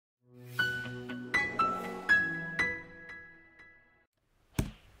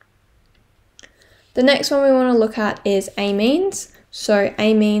The next one we want to look at is amines. So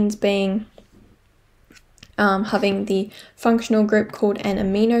amines being having the functional group called an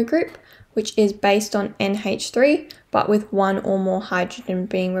amino group, which is based on NH3, but with one or more hydrogen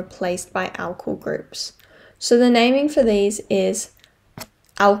being replaced by alkyl groups. So the naming for these is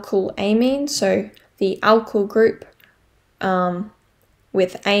alkyl amine, so the alkyl group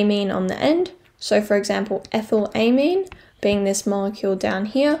with amine on the end. So for example, ethylamine being this molecule down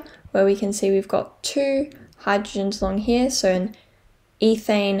here, where we can see we've got two hydrogens along here, so an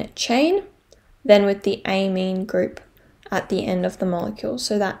ethane chain, then with the amine group at the end of the molecule.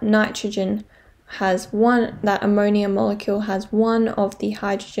 So that nitrogen has one, that ammonia molecule has one of the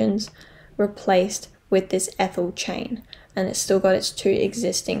hydrogens replaced with this ethyl chain, and it's still got its two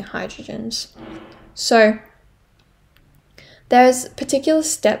existing hydrogens. So there's particular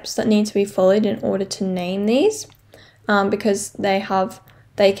steps that need to be followed in order to name these, because they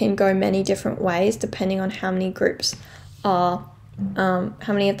can go many different ways depending on how many groups are, how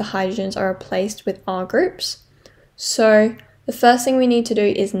many of the hydrogens are replaced with R groups. So the first thing we need to do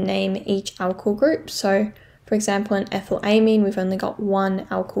is name each alkyl group. So for example, in ethylamine, we've only got one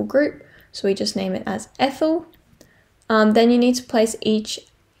alkyl group, so we just name it as ethyl. Then you need to place each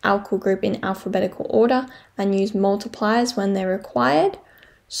alkyl group in alphabetical order and use multipliers when they're required.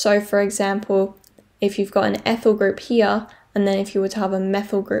 So for example, if you've got an ethyl group here, and then if you were to have a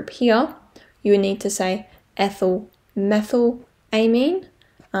methyl group here, you would need to say ethyl methylamine,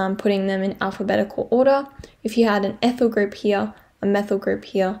 putting them in alphabetical order. If you had an ethyl group here, a methyl group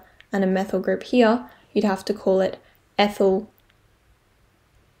here, and a methyl group here, you'd have to call it ethyl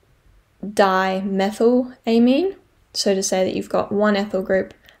dimethylamine. So to say that you've got one ethyl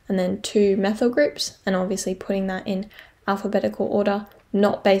group and then two methyl groups, and obviously putting that in alphabetical order,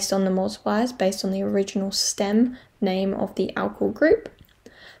 not based on the multipliers, based on the original stem name of the alkyl group.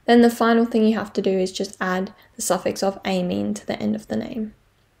 Then the final thing you have to do is just add the suffix of amine to the end of the name.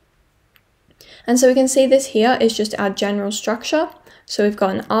 And so we can see this here is just our general structure. So we've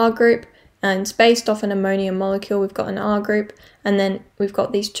got an R group, and it's based off an ammonia molecule. We've got an R group, and then we've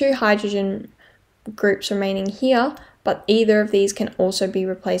got these two hydrogen groups remaining here, but either of these can also be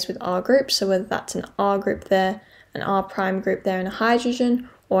replaced with R groups. So whether that's an R group there, an R prime group there and a hydrogen,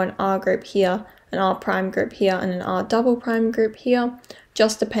 or an R group here, an R prime group here, and an R double prime group here,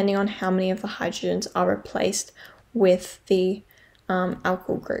 just depending on how many of the hydrogens are replaced with the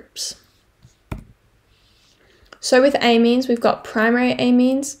alkyl groups. So with amines, we've got primary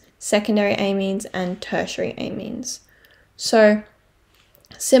amines, secondary amines, and tertiary amines. So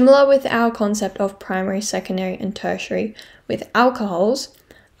similar with our concept of primary, secondary, and tertiary with alcohols,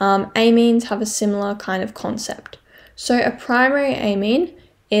 amines have a similar kind of concept. So a primary amine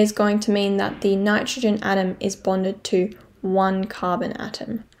is going to mean that the nitrogen atom is bonded to one carbon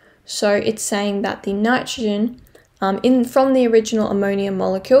atom. So it's saying that the nitrogen from the original ammonia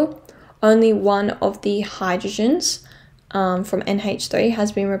molecule, only one of the hydrogens from NH3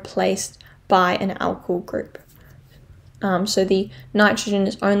 has been replaced by an alkyl group. So the nitrogen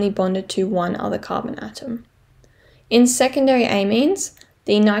is only bonded to one other carbon atom. In secondary amines,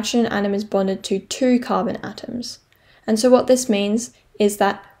 the nitrogen atom is bonded to two carbon atoms. And so what this means is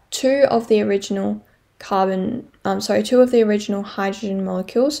that two of the original hydrogen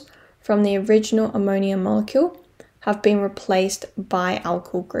molecules from the original ammonia molecule have been replaced by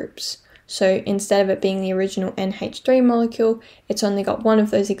alkyl groups. So instead of it being the original NH3 molecule, it's only got one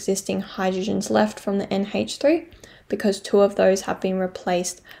of those existing hydrogens left from the NH3, because two of those have been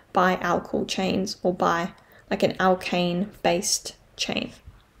replaced by alkyl chains, or by like an alkane-based chain.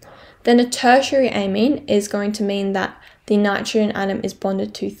 Then a tertiary amine is going to mean that the nitrogen atom is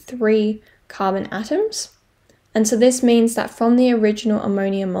bonded to three carbon atoms. And so this means that from the original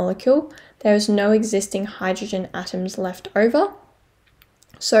ammonia molecule, there is no existing hydrogen atoms left over.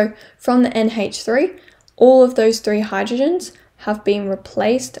 So from the NH3, all of those three hydrogens have been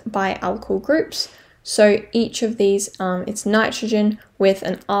replaced by alkyl groups. So each of these, it's nitrogen with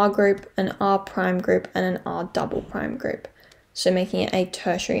an R group, an R prime group, and an R double prime group. So making it a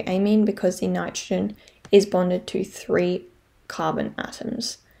tertiary amine because the nitrogen is bonded to three carbon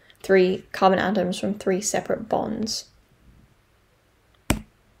atoms from three separate bonds.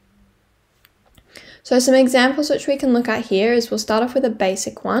 So some examples which we can look at here is we'll start off with a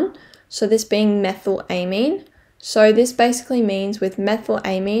basic one. So this being methylamine. So this basically means with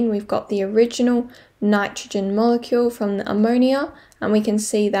methylamine, we've got the original nitrogen molecule from the ammonia, and we can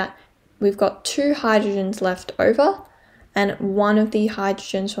see that we've got two hydrogens left over, and one of the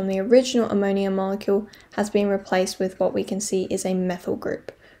hydrogens from the original ammonia molecule has been replaced with what we can see is a methyl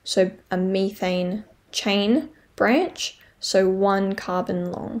group. So a methane chain branch, so one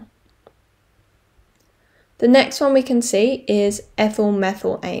carbon long. The next one we can see is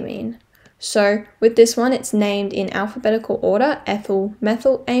ethylmethylamine. So with this one, it's named in alphabetical order,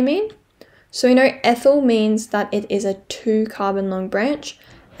 ethylmethylamine. So we know ethyl means that it is a 2 carbon long branch,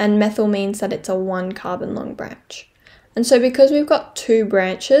 and methyl means that it's a 1 carbon long branch. And so because we've got 2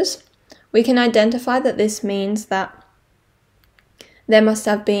 branches, we can identify that this means that there must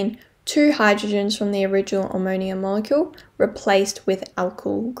have been 2 hydrogens from the original ammonia molecule replaced with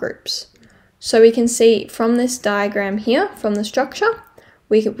alkyl groups. So we can see from this diagram here, from the structure,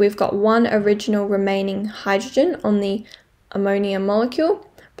 we've got 1 original remaining hydrogen on the ammonia molecule,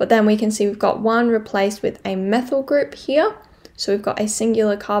 but then we can see we've got 1 replaced with a methyl group here. So we've got a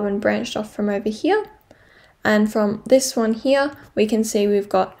singular carbon branched off from over here. And from this one here, we can see we've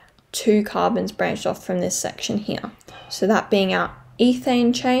got 2 carbons branched off from this section here. So that being our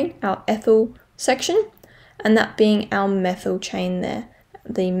ethane chain, our ethyl section, and that being our methyl chain there,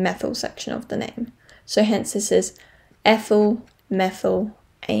 the methyl section of the name. So hence this is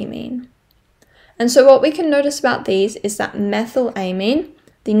ethylmethylamine. And so what we can notice about these is that methylamine,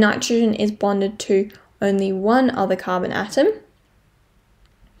 the nitrogen is bonded to only 1 other carbon atom,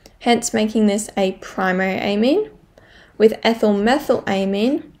 hence making this a primary amine. With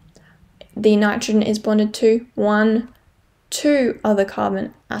ethylmethylamine, the nitrogen is bonded to 2 other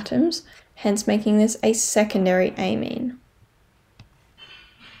carbon atoms, hence making this a secondary amine.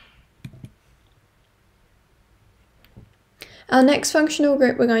 Our next functional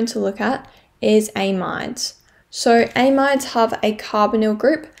group we're going to look at is amides. So amides have a carbonyl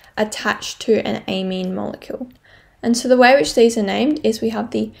group attached to an amine molecule. And so the way which these are named is we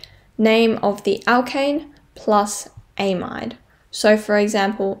have the name of the alkane plus amide. So for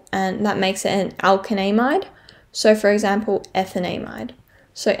example, and that makes it an alkanamide. So for example, ethanamide.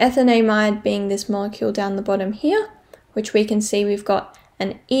 So ethanamide being this molecule down the bottom here, which we can see we've got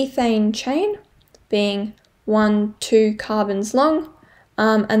an ethane chain being 2 carbons long,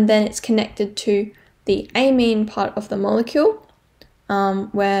 and then it's connected to the amine part of the molecule,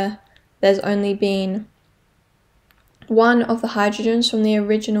 where there's only been 1 of the hydrogens from the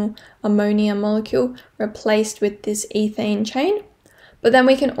original ammonia molecule replaced with this ethane chain. But then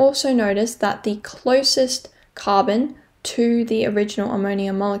we can also notice that the closest carbon to the original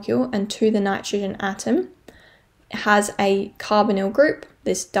ammonia molecule and to the nitrogen atom has a carbonyl group,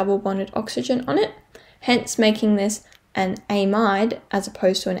 this double bonded oxygen on it, hence making this an amide as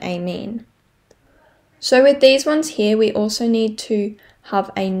opposed to an amine. So with these ones here, we also need to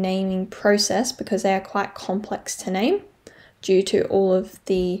have a naming process because they are quite complex to name due to all of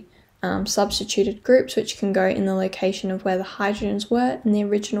the substituted groups which can go in the location of where the hydrogens were in the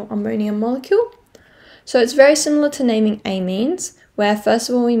original ammonia molecule. So it's very similar to naming amines, where first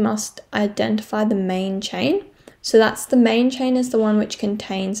of all we must identify the main chain. So that's the main chain is the one which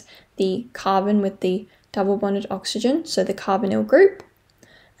contains the carbon with the double bonded oxygen, so the carbonyl group.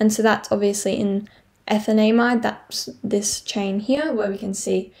 And so that's obviously in ethanamide, that's this chain here where we can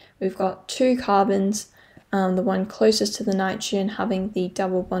see we've got 2 carbons, the one closest to the nitrogen having the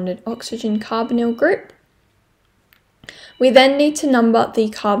double bonded oxygen carbonyl group. We then need to number the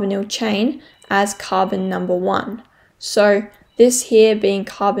carbonyl chain as carbon number 1. So this here being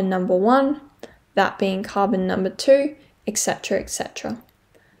carbon number 1, that being carbon number 2, etc., etc.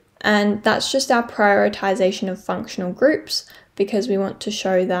 And that's just our prioritization of functional groups because we want to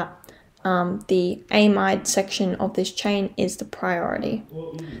show that the amide section of this chain is the priority.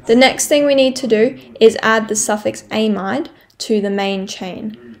 The next thing we need to do is add the suffix amide to the main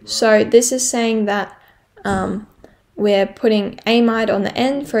chain. So this is saying that we're putting amide on the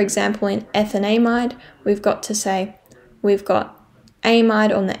end. For example, in ethanamide, we've got to say we've got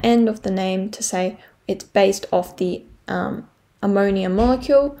amide on the end of the name to say it's based off the ammonia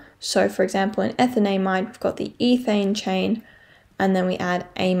molecule. So for example, in ethanamide, we've got the ethane chain, and then we add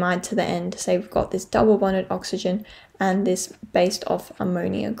amide to the end to say we've got this double bonded oxygen and this based off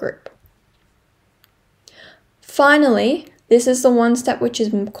ammonia group. Finally, this is the one step which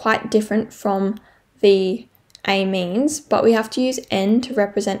is quite different from the amines, but we have to use N to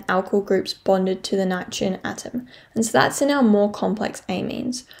represent alkyl groups bonded to the nitrogen atom. And so that's in our more complex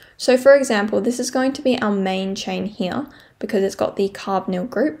amines. So for example, this is going to be our main chain here because it's got the carbonyl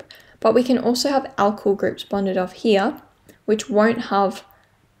group, but we can also have alkyl groups bonded off here, which won't have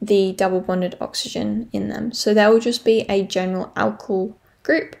the double bonded oxygen in them. So they will just be a general alkyl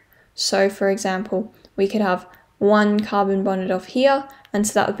group. So for example, we could have 1 carbon bonded off here, and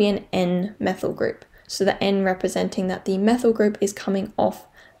so that would be an N-methyl group. So the N representing that the methyl group is coming off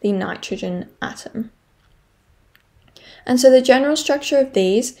the nitrogen atom. And so the general structure of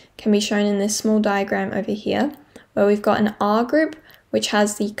these can be shown in this small diagram over here, where we've got an R group which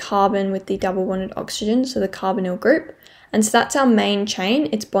has the carbon with the double bonded oxygen, so the carbonyl group. And so that's our main chain,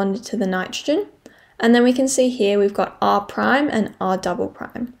 it's bonded to the nitrogen. And then we can see here we've got R prime and R double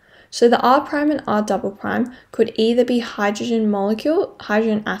prime. So the R prime and R double prime could either be hydrogen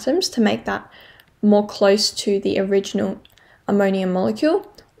atoms to make that more close to the original ammonia molecule,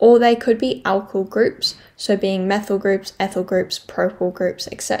 or they could be alkyl groups, so being methyl groups, ethyl groups, propyl groups,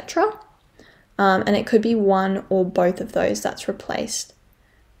 etc. And it could be one or both of those that's replaced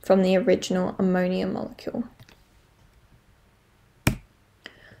from the original ammonia molecule.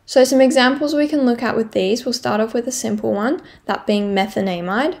 So some examples we can look at with these, we'll start off with a simple one, that being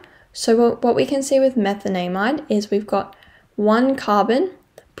methanamide. So what we can see with methanamide is we've got one carbon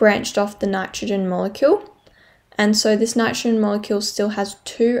branched off the nitrogen molecule. And so this nitrogen molecule still has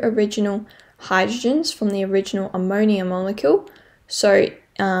two original hydrogens from the original ammonia molecule. So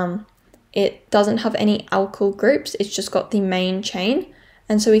it doesn't have any alkyl groups, it's just got the main chain.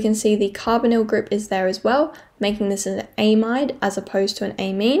 And so we can see the carbonyl group is there as well, making this an amide as opposed to an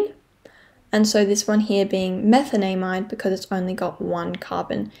amine. And so this one here being methanamide because it's only got one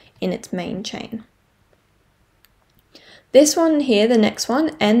carbon in its main chain. This one here, the next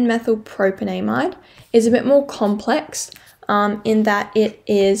one, N-methylpropanamide, is a bit more complex in that it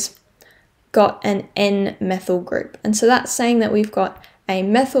is got an N-methyl group. And so that's saying that we've got a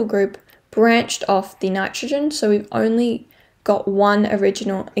methyl group branched off the nitrogen, so we've only got one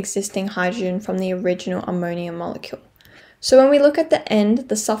original existing hydrogen from the original ammonia molecule. So when we look at the end,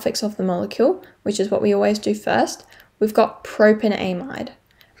 the suffix of the molecule, which is what we always do first, we've got propanamide.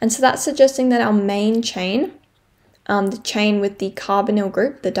 And so that's suggesting that our main chain, the chain with the carbonyl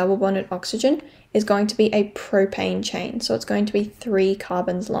group, the double bonded oxygen, is going to be a propane chain. So it's going to be 3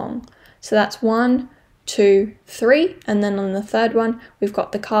 carbons long. So that's 1, 2, 3, and then on the third one, we've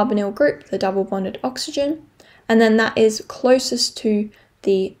got the carbonyl group, the double bonded oxygen, and then that is closest to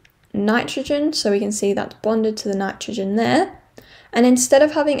the nitrogen, so we can see that's bonded to the nitrogen there. And instead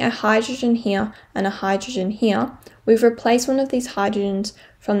of having a hydrogen here and a hydrogen here, we've replaced one of these hydrogens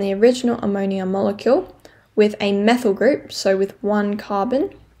from the original ammonia molecule with a methyl group, so with one carbon,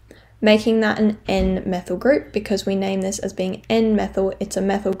 making that an N-methyl group because we name this as being N-methyl, it's a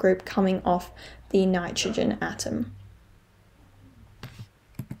methyl group coming off the nitrogen atom.